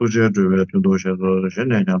给我都这这边挺多些是现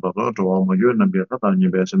在讲到说主要么有那边他当那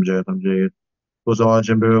边什么这他们这都是啊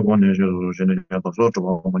这边过年就是现在讲到说主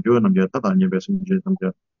要么有那边他当那边什么这他们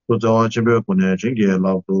这都是啊这边过年今年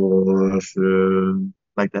老多是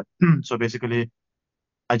like that. So basically,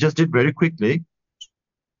 I just did very quickly,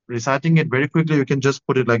 reciting it very quickly. You can just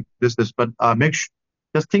put it like this, but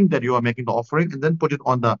just think that you are making the offering and then put it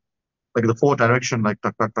on the like the 4 direction, like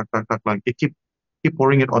tuck, tuck, tuck, tuck, tuck, like it keep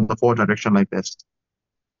pouring it on the 4 direction like this.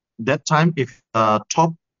 That time, if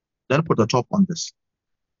top, then put the top on this.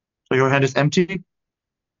 So your hand is empty,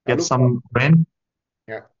 get some rain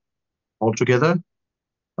Yeah. all together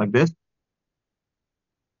like this.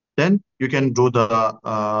 Then you can do the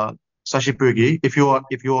sashipurgi. If you are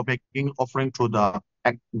making offering to the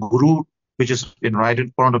guru, which is in right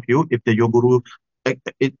in front of you, if your guru,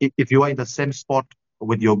 if you are in the same spot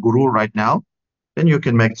with your guru right now, then you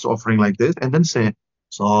can make this offering like this and then say,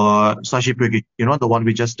 so sashipurgi, the one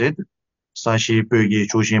we just did. Sashipurgi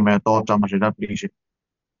chushime to tamashida pingshi.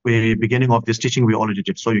 We beginning of this teaching we already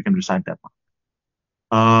did, so you can recite that one.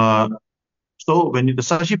 So when the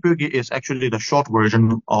Sashipurgi is actually the short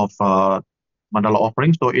version of Mandala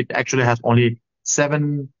offering, so it actually has only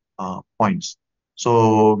 7 points.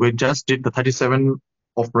 So we just did the 37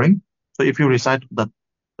 offering. So if you recite the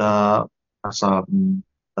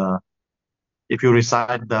if you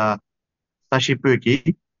recite the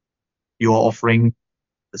Sashipurgi, you are offering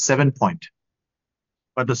the 7 point.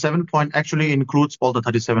 But the 7 point actually includes all the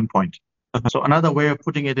 37 point. So another way of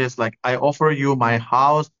putting it is like, I offer you my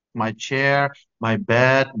house, my chair, my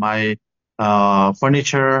bed, my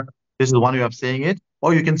furniture. This is one way of saying it.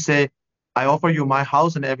 Or you can say, I offer you my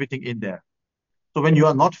house and everything in there. So when you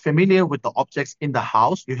are not familiar with the objects in the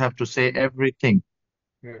house, you have to say everything.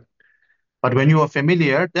 Yeah. But when you are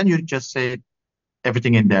familiar, then you just say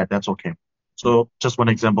everything in there. That's okay. So just one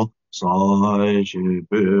example. Sure.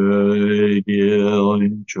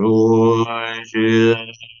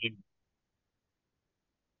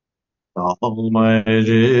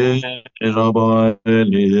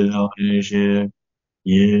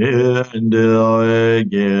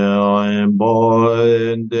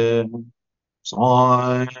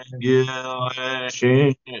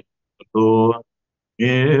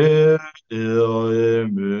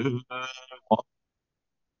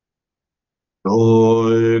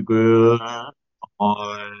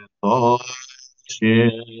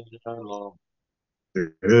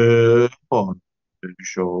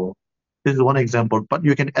 This is one example, but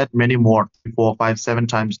you can add many more, 3, 4, 5, 7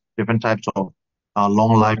 times different types of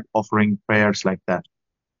long life offering prayers like that.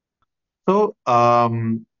 So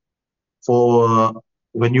for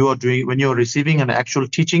when you're receiving an actual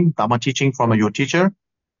teaching, Dharma teaching from your teacher,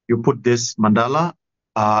 you put this mandala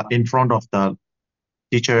in front of the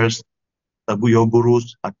teachers, your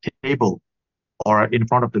guru's table, or in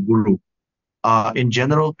front of the guru. In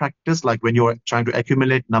general practice, like when you're trying to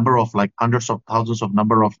accumulate number of like hundreds of thousands of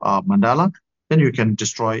number of mandala, then you can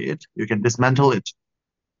destroy it, you can dismantle it.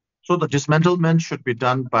 So the dismantlement should be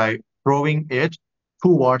done by throwing it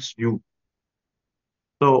towards you.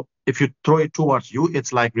 So if you throw it towards you,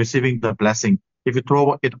 it's like receiving the blessing. If you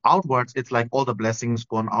throw it outwards, it's like all the blessings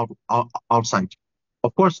gone outside.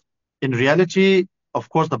 Of course, in reality, of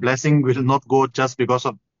course, the blessing will not go just because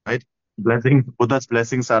of, right? Buddha's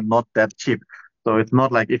blessings are not that cheap. So it's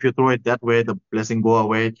not like if you throw it that way, the blessing go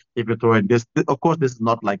away. If you throw it of course, this is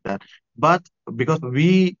not like that. But because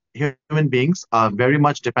we human beings are very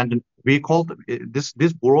much dependent, we call this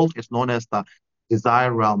world is known as the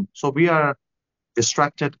desire realm. So we are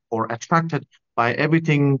distracted or attracted by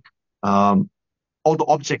everything, all the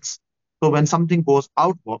objects. So when something goes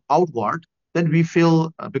outward, then we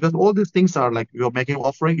feel because all these things are like you're making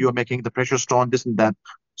offering, you're making the precious stone, this and that.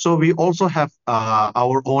 So we also have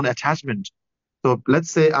our own attachment. So let's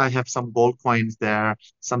say I have some gold coins there,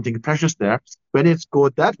 something precious there. When it's go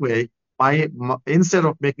that way, instead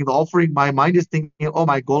of making the offering, my mind is thinking, oh,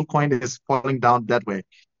 my gold coin is falling down that way.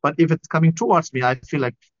 But if it's coming towards me, I feel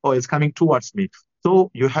like, oh, it's coming towards me. So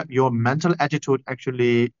you have your mental attitude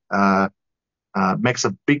actually makes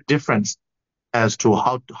a big difference as to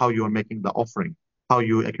how you are making the offering, how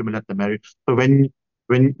you accumulate the merit. So when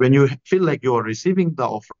you feel like you are receiving the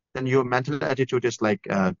offering, then your mental attitude is like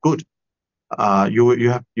good.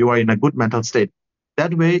 You are in a good mental state.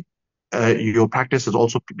 That way, your practice is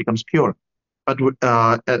also becomes pure. But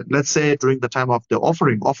let's say during the time of the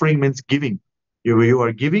offering means giving. You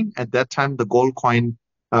are giving at that time. The gold coin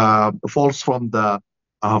falls from the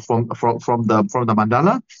from the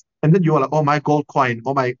mandala, and then you are like, oh, my gold coin,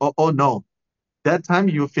 oh no. That time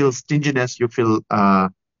you feel stinginess, you feel uh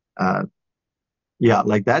yeah,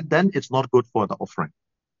 like that. Then it's not good for the offering.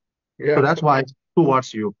 So Yeah. that's why it's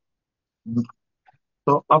towards you.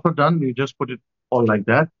 So after done, you just put it all like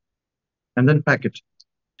that and then pack it.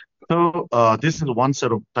 So this is one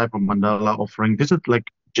set of type of mandala offering. This is like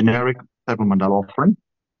generic type of mandala offering.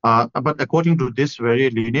 But according to this very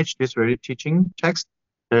lineage, this very teaching text,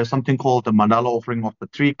 there's something called the mandala offering of the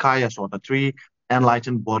three kayas or the three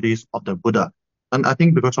enlightened bodies of the Buddha. And I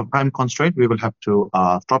think because of time constraint, we will have to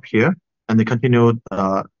stop here and then continue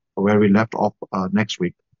where we left off next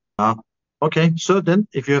week. Okay, so then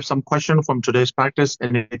if you have some question from today's practice,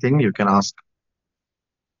 anything you can ask.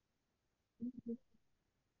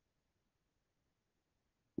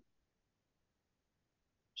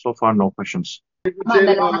 So far, no questions.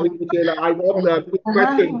 Rinpoche, I got a quick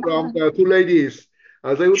question from the two ladies.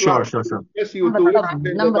 They would Sure, like sure, to sure. ask you to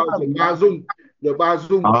explain about the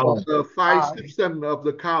Bajung Oh, of the five sections of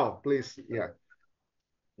the cow, please. Yeah,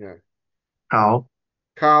 yeah. cow.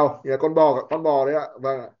 Cow, yeah, con bò đấy ạ.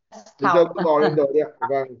 Vâng ạ. Mình chơi con bò lên đời đi ạ.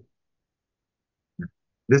 Vâng.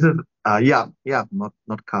 This is yeah,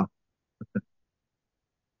 not cow.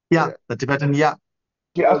 Yeah, Yeah. the Tibetan yeah.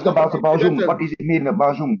 She asked about the Bajung. Tibetan. What does it mean,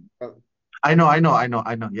 Bajung? I know.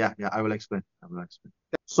 Yeah, I will explain.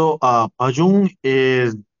 So Bajung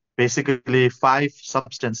is basically 5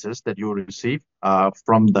 substances that you receive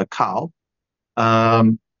from the cow.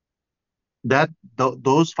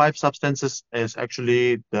 Those 5 substances is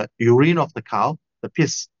actually the urine of the cow, the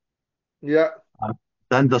piss. Yeah.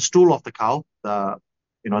 Then the stool of the cow, the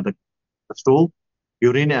stool,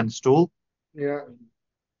 urine and stool. Yeah.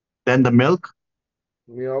 Then the milk.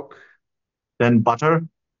 Then butter.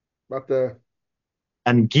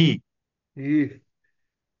 And ghee. Ghee.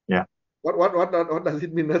 Yeah. What does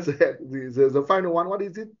it mean? That's the final one. What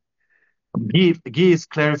is it? Ghee is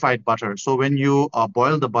clarified butter. So when you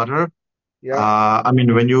boil the butter, Yeah. I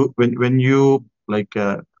mean when you like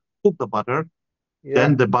cook the butter,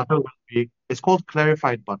 then the butter will be. It's called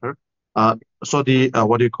clarified butter. So the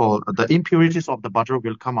what do you call the impurities of the butter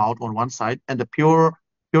will come out on one side, and the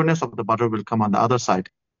pureness of the butter will come on the other side.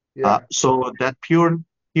 Yeah. So that pure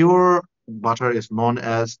butter is known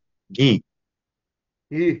as ghee.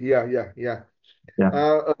 Ghee. Yeah. Yeah.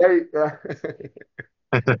 Okay.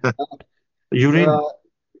 Urine.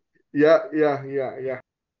 Yeah.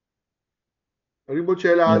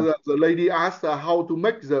 Rinpoche, the lady asked how to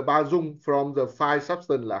make the Bajung from the 5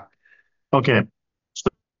 substances. Okay.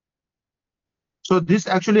 So this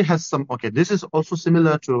actually has some. Okay, this is also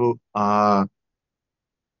similar to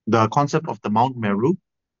the concept of the Mount Meru.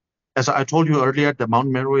 As I told you earlier, the Mount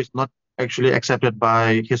Meru is not actually accepted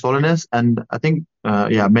by His Holiness, and I think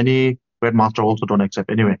many Great Master also don't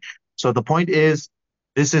accept anyway. So the point is,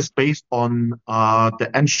 this is based on the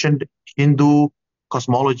ancient Hindu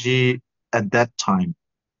cosmology at that time,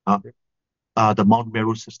 the Mount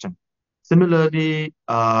Meru system. Similarly,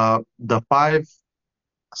 the 5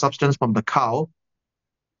 substance from the cow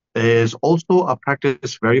is also a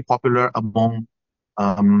practice very popular among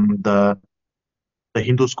the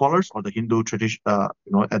Hindu scholars or the Hindu tradition,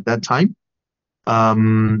 at that time.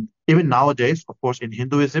 Even nowadays, of course, in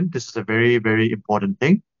Hinduism, this is a very, very important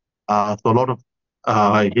thing. So a lot of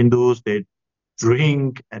Hindus, they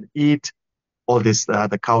drink and eat all this,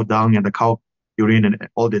 the cow dung and the cow urine and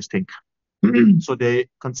all these things. So they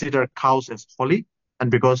consider cows as holy, and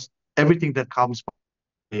because everything that comes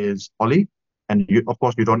is holy, and you, of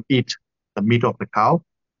course, you don't eat the meat of the cow,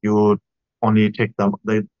 you only take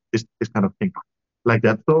this kind of thing like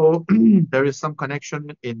that. So there is some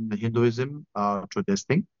connection in Hinduism to this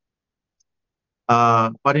thing.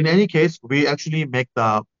 But in any case, we actually make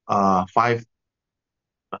the 5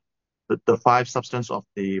 the 5 substance of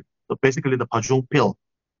basically the Bajung pill.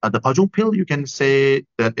 The Bajung pill, you can say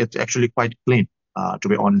that it's actually quite clean, to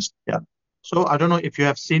be honest. Yeah. So I don't know if you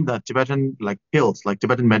have seen the Tibetan pills, like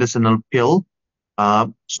Tibetan medicinal pill.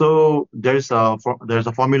 So there's a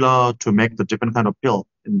formula to make the different kind of pill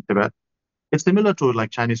in Tibet. It's similar to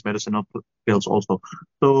like Chinese medicinal pills also.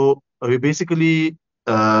 So we basically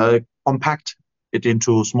compact it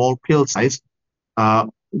into small pill size.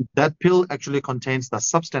 That pill actually contains the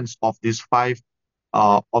substance of these 5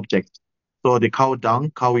 objects. So the cow dung,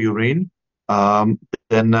 cow urine,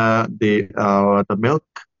 then the milk,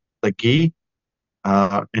 the ghee,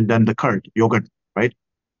 and then the curd, yogurt, right?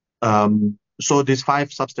 So these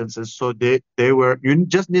 5 substances. So you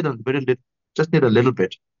just need a little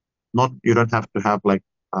bit. You don't have to have like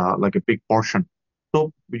a big portion.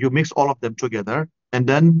 So you mix all of them together, and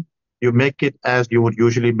then you make it as you would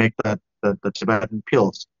usually make the Tibetan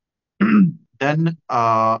pills. Then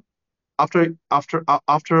after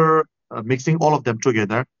mixing all of them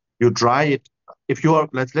together, you dry it. If you are,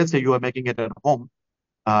 let's say you are making it at home,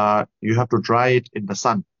 you have to dry it in the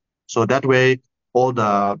sun. So that way, all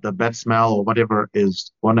the bad smell or whatever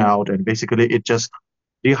is gone out, and basically it just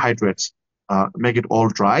dehydrates, make it all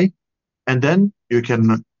dry, and then you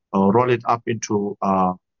can roll it up into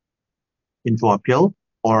a pill,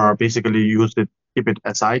 or basically keep it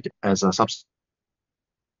aside as a substance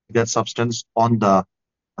on the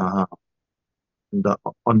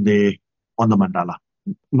mandala.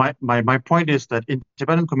 My point is that in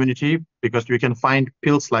Tibetan community, because we can find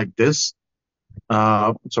pills like this,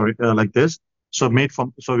 like this. So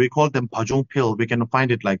we call them Bajung pill. We can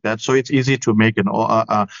find it like that. So it's easy to make it.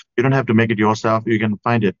 You don't have to make it yourself. You can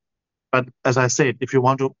find it. But as I said, if you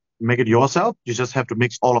want to make it yourself, you just have to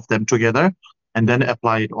mix all of them together and then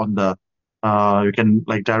apply it on the. You can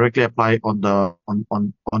directly apply it on the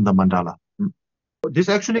mandala. This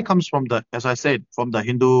actually comes from as I said, from the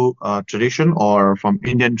Hindu tradition or from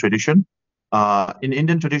Indian tradition. In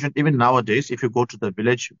Indian tradition, even nowadays, if you go to the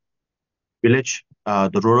village,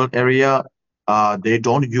 the rural area, they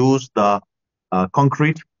don't use the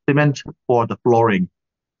concrete cement for the flooring.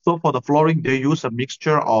 So for the flooring, they use a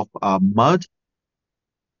mixture of mud,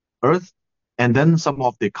 earth, and then some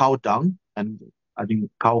of the cow dung, and I think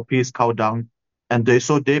cow peas, cow dung, and they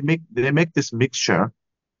make this mixture,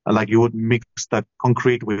 like you would mix the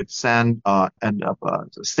concrete with sand and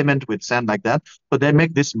cement with sand like that. So they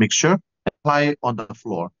make this mixture, apply on the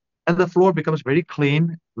floor, and the floor becomes very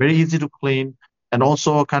clean, very easy to clean, and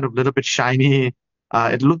also kind of a little bit shiny.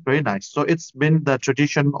 It looked very nice. So it's been the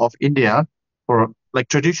tradition of India for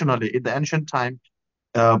traditionally in the ancient time,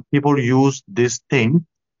 people use this thing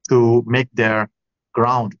to make their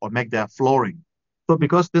ground or make their flooring. So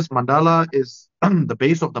because this mandala is the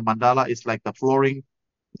base of the mandala is like the flooring,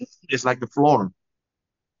 is like the floor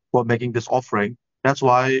for making this offering. That's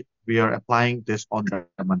why we are applying this on the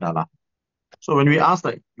mandala. So when we ask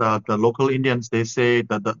the local Indians, they say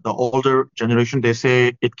that the older generation, they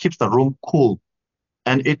say it keeps the room cool,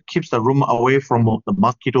 and it keeps the room away from the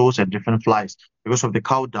mosquitoes and different flies. Because of the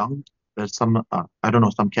cow dung, there's some, I don't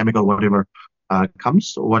know, some chemical, whatever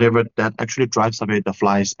whatever that actually drives away the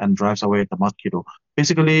flies and drives away the mosquito.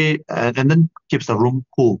 Basically, and then keeps the room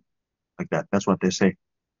cool like that. That's what they say.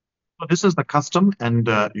 So this is the custom, and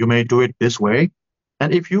you may do it this way.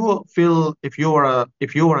 And if you are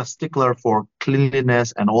a stickler for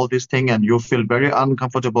cleanliness and all this thing, and you feel very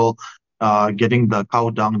uncomfortable getting the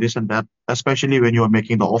cow dung, this and that, especially when you are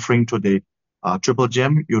making the offering to the triple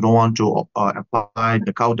gem, you don't want to apply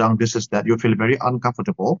the cow dung, this is that, you feel very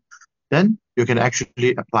uncomfortable, then you can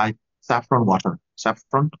actually apply saffron water.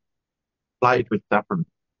 Apply it with saffron.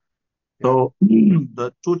 So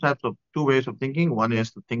the two ways of thinking. One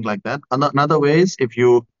is to think like that. Another way is if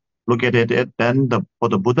you look at it, then for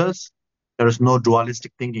the Buddhas, there is no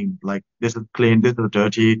dualistic thinking. Like this is clean, this is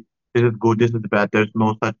dirty, this is good, this is bad. There's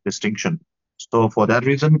no such distinction. So for that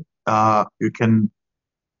reason, you can,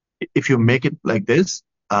 if you make it like this,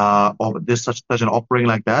 or this such an offering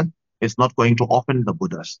like that, it's not going to offend the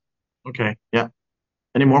Buddhas. Okay, yeah.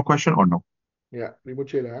 Any more question or no? Yeah,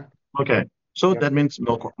 Rinpoche đã. Okay, so Yeah. that means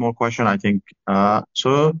no more question, I think.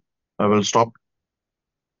 So I will stop.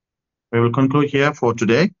 We will conclude here for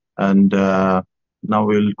today, and now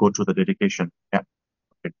we'll go to the dedication. Yeah.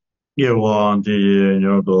 Okay. Yewan di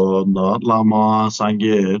nyodo na lama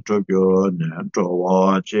sangye chokyo ne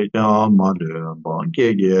chowa che kya ma le bang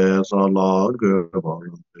ge ge sa la ge ba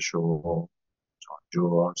sho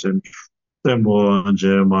jo sem sembo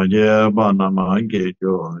je ma ye ba na ma ge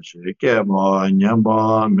jo she ke ba nyam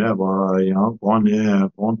ba me ba yang kon ne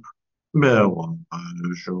kon me wa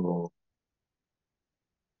sho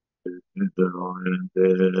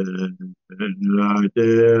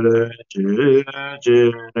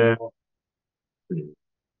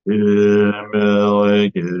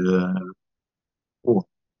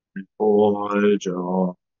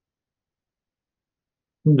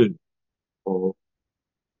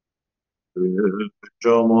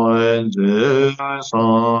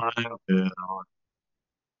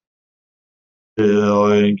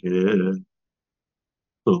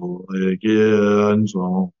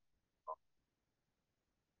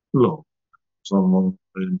Lo song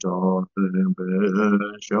in cha in be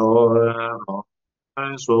xiao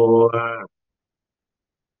ma so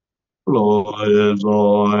lo zo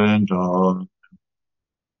in cha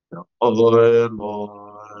lo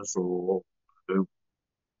so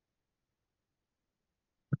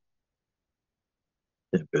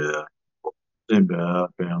in be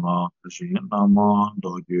be ma shi na ma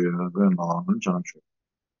do ge be na chan chu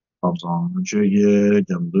ab sang che ye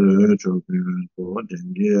jam de chu bi ko den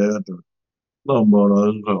ge de na ma la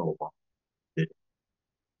zo ba.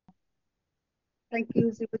 Thank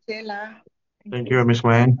you, Sipachela. Thank you, Miss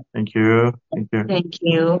Wang. Thank you. Thank you. Thank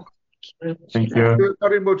you. Thank you.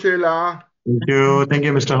 Rinpoche là. Thank you. Thank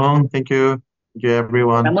you, Mr. Hong. Thank you. Thank you,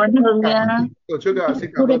 everyone. Cảm ơn Hưng nha. Tổ chức ạ, xin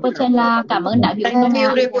Cô cảm ơn tất cả. Rinpoche, cảm ơn đạo hữu Thank Hưng you,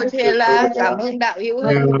 ạ. Rinpochela. Cảm ơn đạo hữu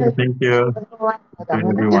Thank Hưng. you. Thank you. Thank you,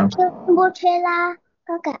 everyone. Rinpoche,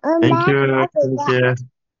 con cảm ơn Thank bác you. đã Thank you.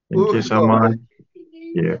 Thank you so much.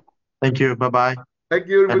 Yeah. Thank you. Bye bye. Thank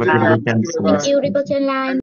you, Have a Rinpoche. good weekend. Thank you, Rinpoche.